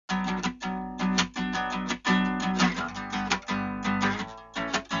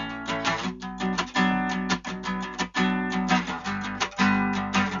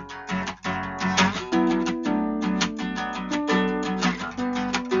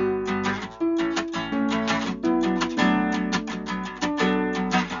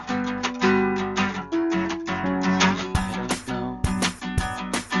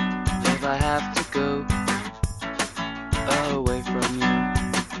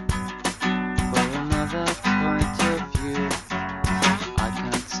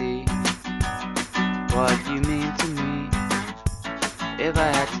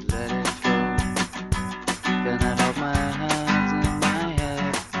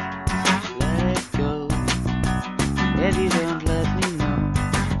you don't let me know,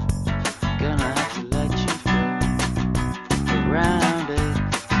 gonna have to let you go around it.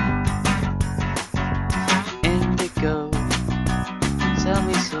 Indigo, tell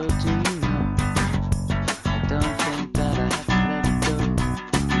me, so do you know? I don't think that I have to let it go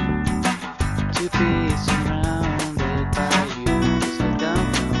to be surrounded by you. 'Cause I don't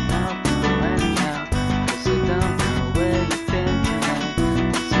know anyhow. 'Cause I don't know where you've been tonight.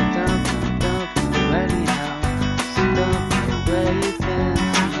 'Cause I don't know anyhow. 'Cause I don't know where you've been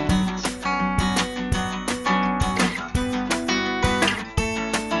tonight.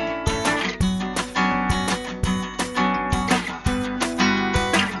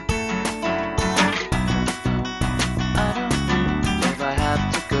 I don't know if I have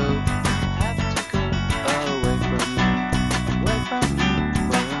to go away from you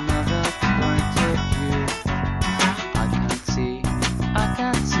for another point of view. I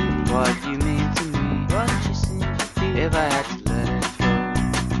can't see what you mean to me, what you seem to be. If I had to